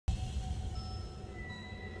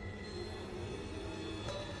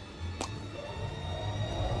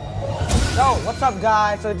What's up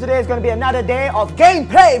guys? So today is gonna be another day of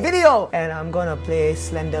gameplay video and I'm gonna play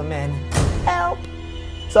Slenderman. Help!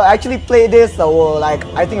 So I actually played this like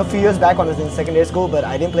I think a few years back when I was in secondary school, but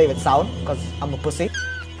I didn't play with sound because I'm a pussy.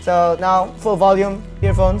 So now full volume,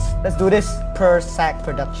 earphones, let's do this. Parsec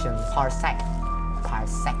Productions. Parsec.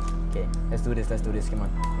 Okay, let's do this, come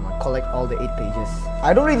on. Collect all the 8 pages.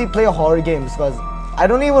 I don't really play horror games because I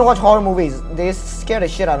don't even watch horror movies. They scare the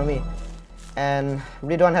shit out of me. And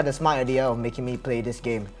Ridwan had the smart idea of making me play this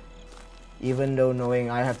game, even though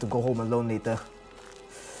knowing I have to go home alone later.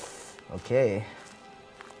 Okay,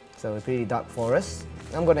 so a pretty dark forest.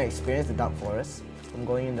 I'm gonna experience the dark forest. I'm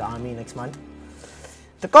going in the army next month.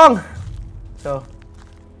 Tekong! So,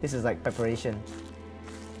 this is like preparation.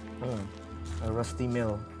 A rusty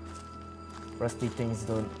mill. Rusty things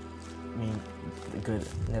don't mean good.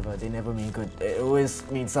 Never. They never mean good. It always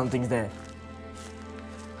means something's there.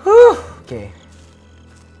 Whew. Okay.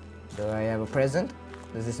 Do I have a present?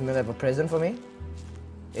 Does this mill have a present for me?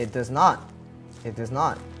 It does not. It does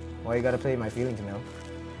not. Why you gotta play my feelings, mill?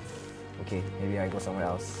 Okay, maybe I go somewhere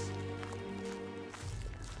else.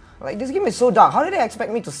 Like, this game is so dark. How did they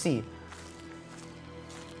expect me to see?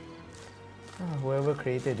 Whoever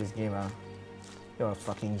created this game, you're a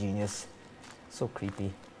fucking genius. So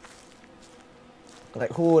creepy.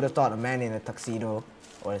 Like, who would have thought a man in a tuxedo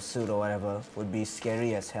or a suit or whatever would be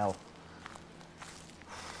scary as hell?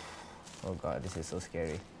 Oh god, this is so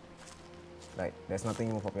scary. Like, there's nothing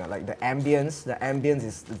even popping out. Like, the ambience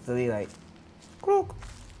is literally like crook,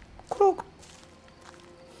 crook.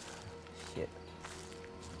 Shit.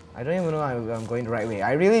 I don't even know if I'm going the right way.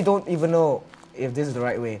 I really don't even know if this is the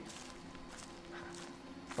right way.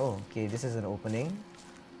 Oh, okay, this is an opening.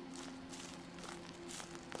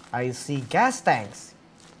 I see gas tanks.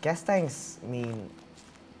 Gas tanks mean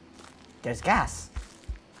there's gas.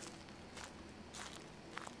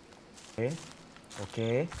 Okay.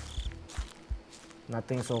 Okay.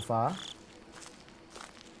 Nothing so far.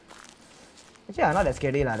 Yeah, not that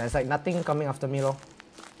scary lah. There's like nothing coming after me lor.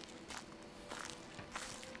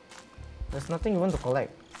 There's nothing even to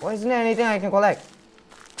collect. Why isn't there anything I can collect?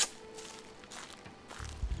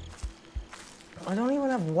 I don't even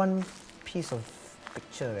have one piece of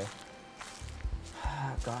picture there.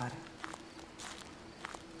 Ah, god.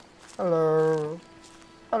 Hello.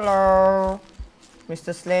 Hello.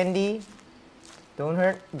 Mr. Slendy. Don't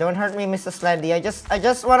hurt me, Mr. Slendy. I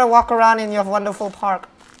just want to walk around in your wonderful park.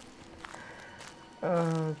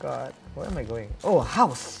 Oh god. Where am I going? Oh, a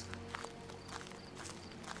house.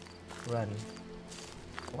 Run.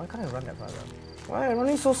 Why can't I run that far? Why am I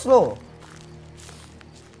running so slow?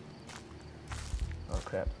 Oh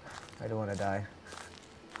crap. I don't want to die.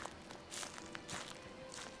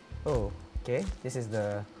 Oh, okay. This is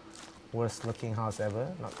the worst looking house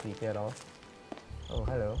ever. Not creepy at all. Oh,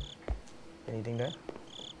 hello. Anything there?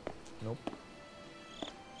 Nope.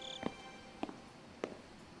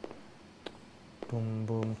 Boom,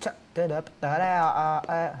 boom, cha, da da da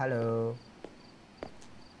da. Hello.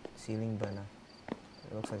 Ceiling burner.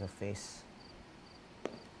 It looks like a face.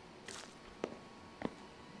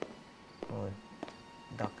 Oh,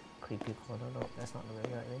 dark, creepy corner. No, that's not the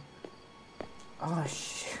right way. Oh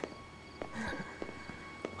shit.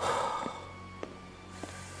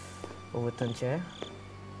 Overturn chair.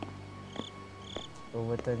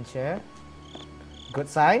 Overturn chair. Good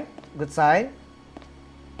sign. Good sign.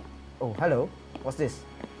 Oh, hello. What's this?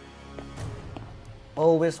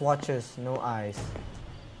 Always watches, no eyes.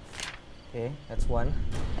 Okay, that's one.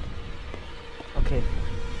 Okay.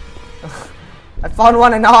 I found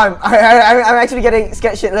one and now I'm actually getting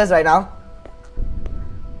scared shitless right now.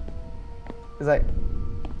 It's like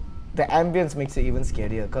the ambience makes it even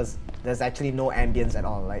scarier because there's actually no ambience at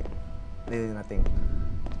all. Like, literally nothing.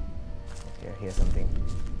 Okay, I hear something.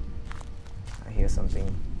 I hear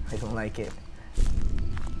something. I don't like it.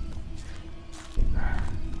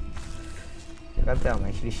 You can't tell I'm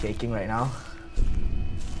actually shaking right now.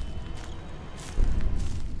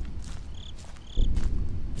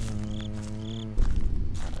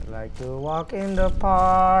 I'd like to walk in the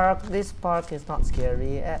park. This park is not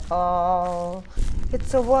scary at all.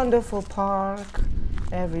 It's a wonderful park.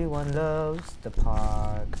 Everyone loves the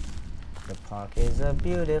park. The park is a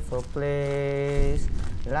beautiful place.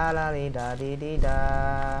 La la li da di di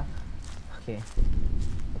da. Okay.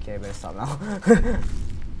 Okay, I better stop now.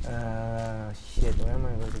 Shit, where am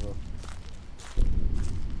I going to go?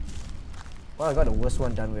 Well, I got the worst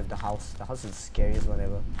one done with the house. The house is the scariest one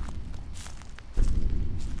ever.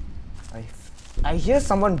 I hear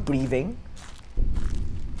someone breathing.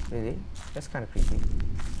 Really? That's kind of creepy.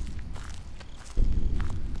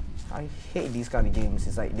 I hate these kind of games.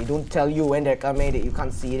 It's like they don't tell you when they're coming, that you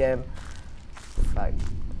can't see them.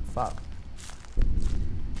 Fuck.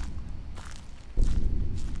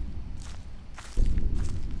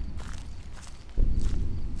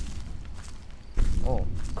 Oh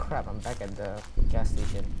crap, I'm back at the gas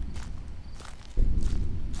station.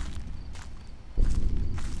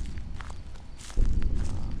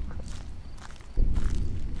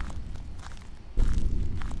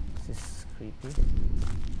 This is creepy.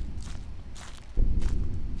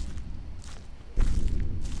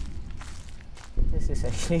 This is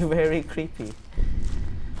actually very creepy.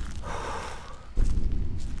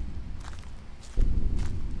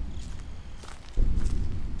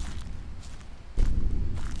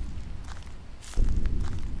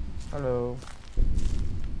 Hello.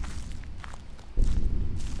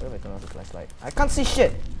 Where do I turn off the flashlight? I can't see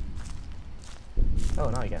shit! Oh,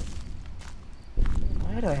 now I can.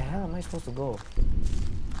 Where the hell am I supposed to go?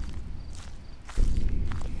 I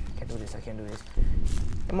can't do this.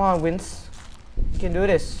 Come on, Vince. You can do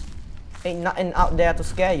this. Ain't nothing out there to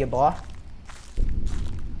scare you, boy.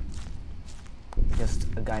 Just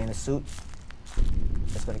a guy in a suit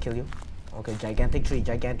that's gonna kill you. Okay, gigantic tree.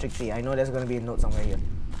 I know there's gonna be a note somewhere here.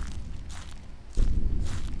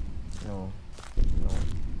 No.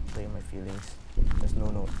 Play my feelings. There's no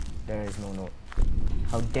note. There is no note.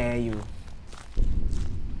 How dare you?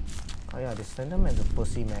 Oh yeah, this Slenderman's a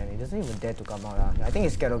pussy, man. He doesn't even dare to come out. I think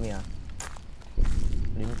he's scared of me.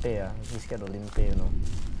 Limpe, he's scared of Limpe, you know.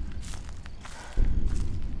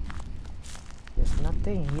 There's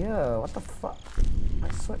nothing here. What the fuck?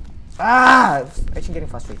 I swear. I'm actually getting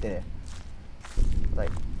frustrated.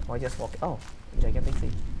 Like, why just walk? Oh, gigantic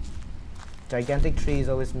tree. Gigantic trees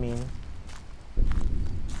always mean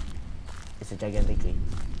it's a gigantic tree.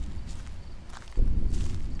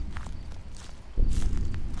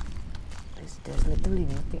 There's literally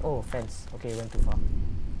nothing. Oh, fence. Okay, went too far.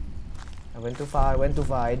 I went too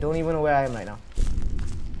far. I don't even know where I am right now.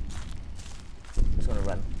 I'm just gonna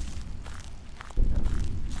run.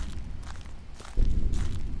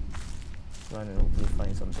 Run and hopefully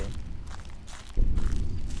find something.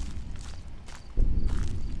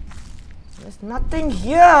 There's nothing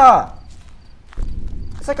here!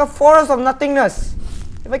 It's like a forest of nothingness.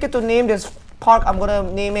 If I get to name this park, I'm gonna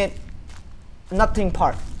name it Nothing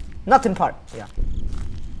Park. Nothing Park, yeah.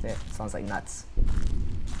 Yeah, sounds like nuts.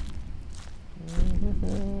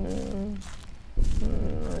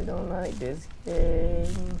 I don't like this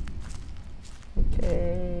game.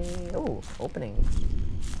 Okay. Oh, opening.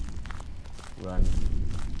 Run.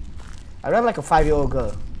 I run like a 5-year-old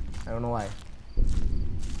girl. I don't know why.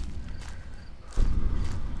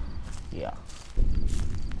 Yeah.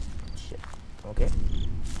 Shit. Okay.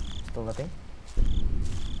 Still nothing.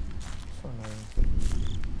 So annoying.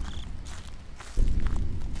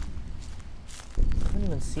 I haven't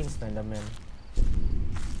even seen Slenderman. What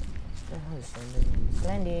the hell is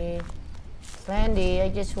Slenderman? Slendy, I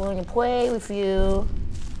just want to play with you.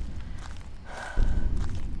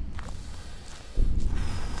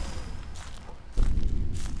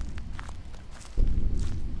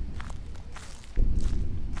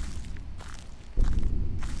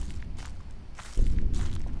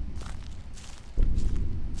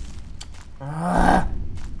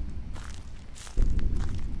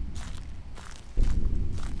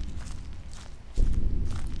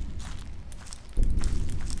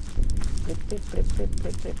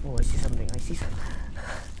 Flip. Oh, I see something.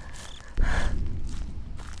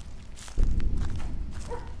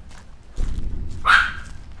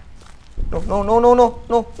 No.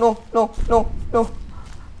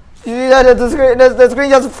 You see that? The screen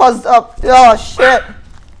just fuzzed up. Oh, shit.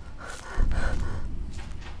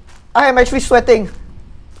 I am actually sweating.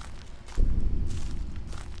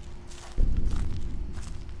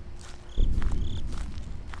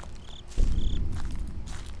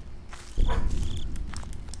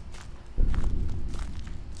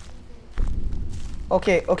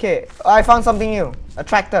 Okay. I found something new. A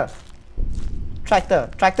tractor.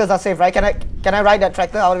 Tractors are safe, right? Can I ride that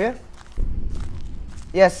tractor out of here?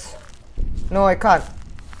 Yes. No, I can't.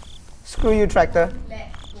 Screw you, tractor.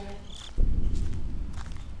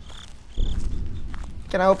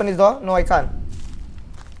 Can I open this door? No, I can't.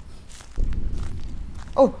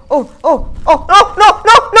 Oh, no!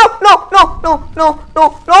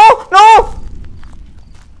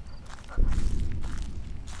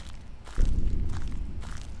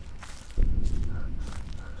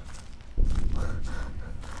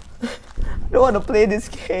 I don't want to play this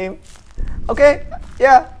game. Okay,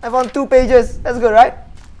 yeah, I found 2 pages. That's good, right?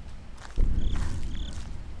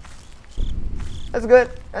 That's good.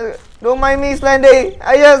 Don't mind me, Slendy.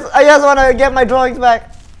 I just want to get my drawings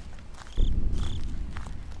back.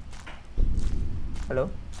 Hello?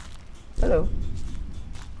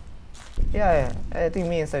 Yeah, I think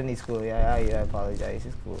me and Slendy is cool. Yeah, I apologize.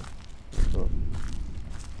 It's cool. It's cool.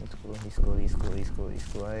 It's cool. He's cool. He's cool. He's cool. He's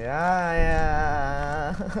cool.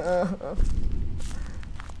 Yeah.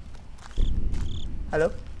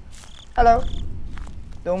 Hello? Hello?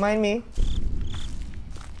 Don't mind me.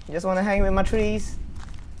 Just wanna hang with my trees.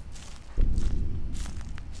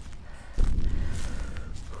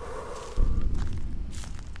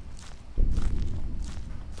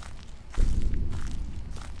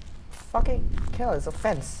 Fucking kill, it's a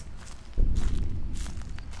fence.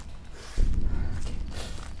 Okay.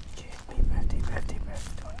 Deep breath, deep breath, deep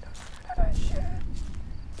breath. Don't do that shit.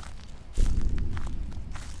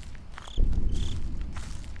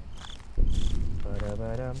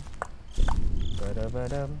 Ba-da-ba-dum.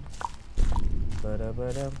 Ba-da-ba-dum.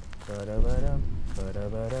 Ba-da-ba-dum. Ba-da-ba-dum.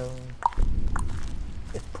 Ba-da-ba-dum.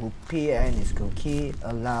 It's poopy and it's cookie,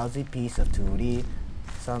 a lousy piece of tootie.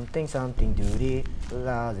 Something duty,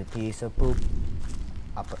 lousy piece of poop.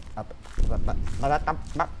 Up.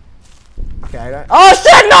 Okay, I got. Oh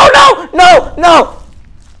shit! No!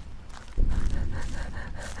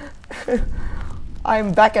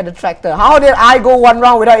 I'm back at the tractor. How did I go one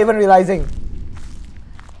round without even realizing?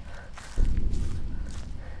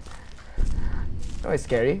 Oh, it's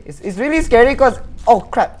scary. It's really scary because oh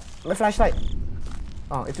crap, my flashlight.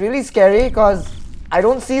 Oh, it's really scary because I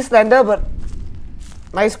don't see Slender, but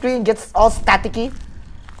my screen gets all staticky,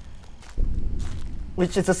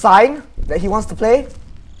 which is a sign that he wants to play.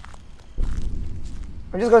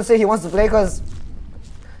 I'm just gonna say he wants to play because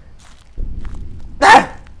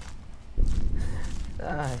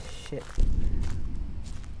ah shit.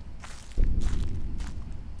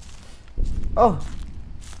 Oh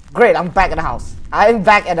great, I'm back at the house. I'm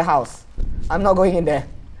back at the house. I'm not going in there.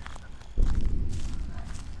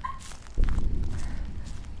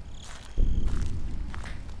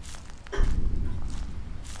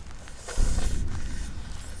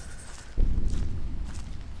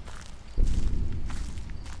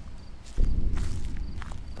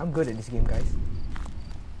 I'm good at this game, guys.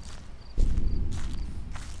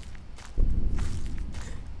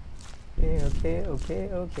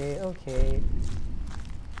 Okay.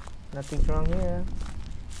 Nothing's wrong here.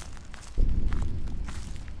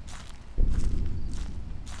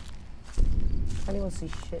 I can't even see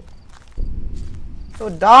shit. So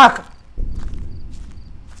dark!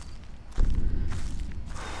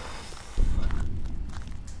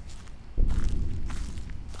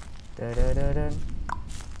 Da-da-da-dun.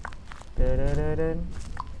 Da-da-da-dun.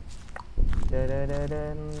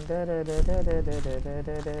 Da-da-da-dun.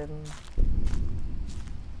 Da-da-da-da-da-da-da-da-dun.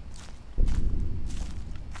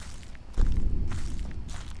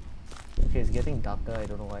 Okay, it's getting darker, I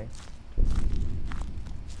don't know why.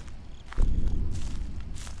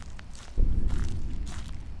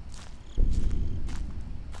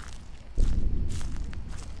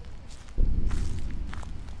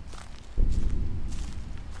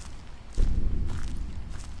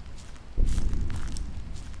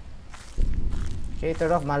 Okay,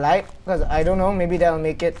 turn off my light because I don't know, maybe that'll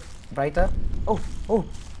make it brighter. Oh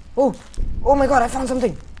my god, I found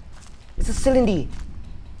something. It's a cylinder.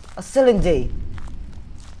 A cylinder.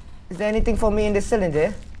 Is there anything for me in this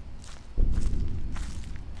cylinder?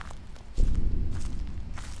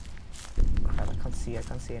 Crap, I can't see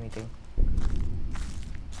anything.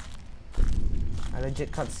 I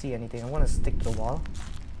legit can't see anything. I'm gonna stick to the wall.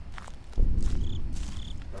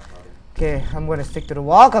 Okay, I'm gonna stick to the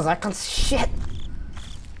wall because I can't see shit.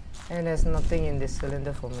 And there's nothing in this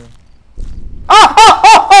cylinder for me. Oh!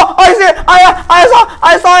 I see it! I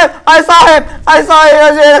saw him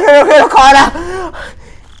in the corner.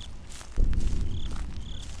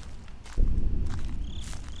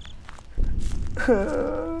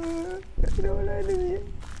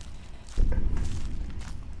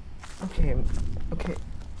 Okay.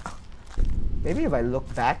 Maybe if I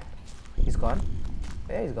look back, he's gone.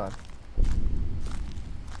 Yeah, he's gone.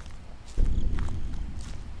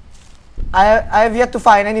 I have yet to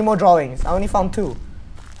find any more drawings. I only found 2.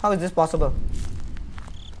 How is this possible?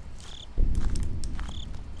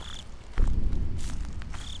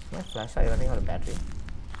 My flashlight running out of battery.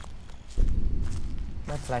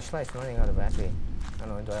 My flashlight is running out of battery. I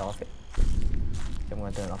don't know, do I off it? Okay, I'm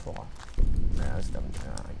gonna turn it off for a while. Nah, that's dumb.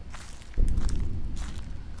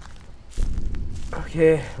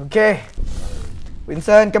 Okay.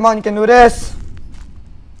 Vincent, come on, you can do this.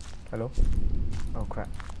 Hello? Oh crap.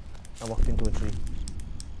 I walked into a tree.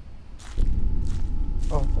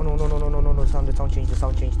 Oh no, the sound changed.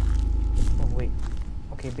 Oh wait.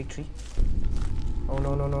 Okay, big tree. Oh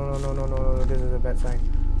no, this is a bad sign.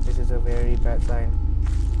 This is a very bad sign.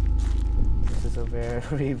 This is a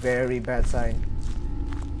very, very bad sign.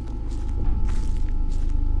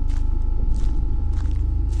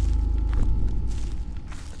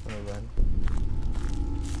 run.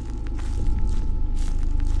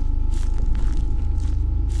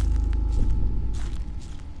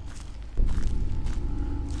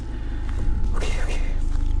 Okay.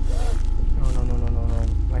 No.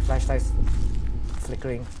 My flashlight's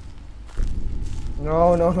flickering.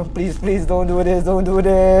 No. Please, don't do this. Don't do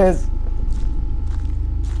this.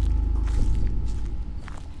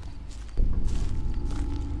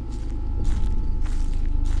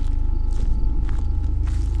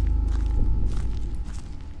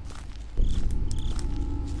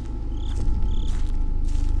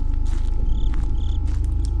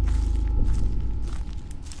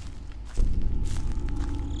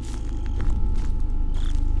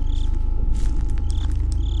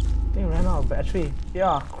 I ran out of battery.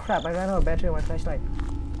 Yeah, crap, I ran out of battery on my flashlight.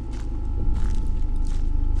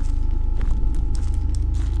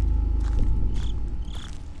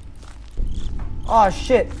 Oh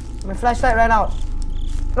shit, my flashlight ran out.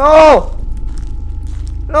 No!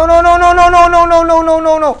 No,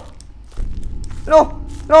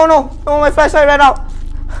 my flashlight ran out.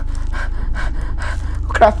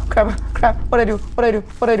 Crap. What I do?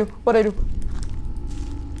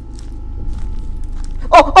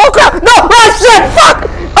 Oh crap! No! Oh shit! Fuck!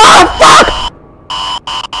 Oh fuck!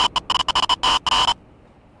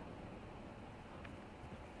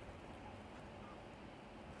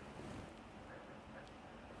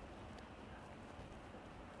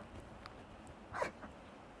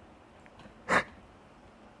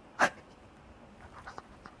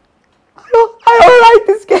 I don't like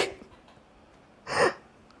this game.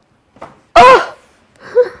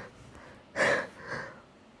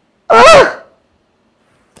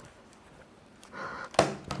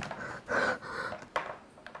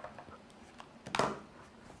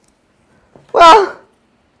 Well,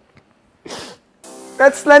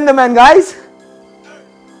 that's Slenderman, guys.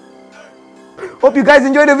 Hope you guys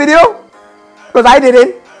enjoyed the video, because I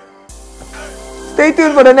didn't. Stay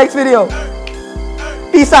tuned for the next video.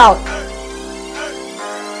 Peace out.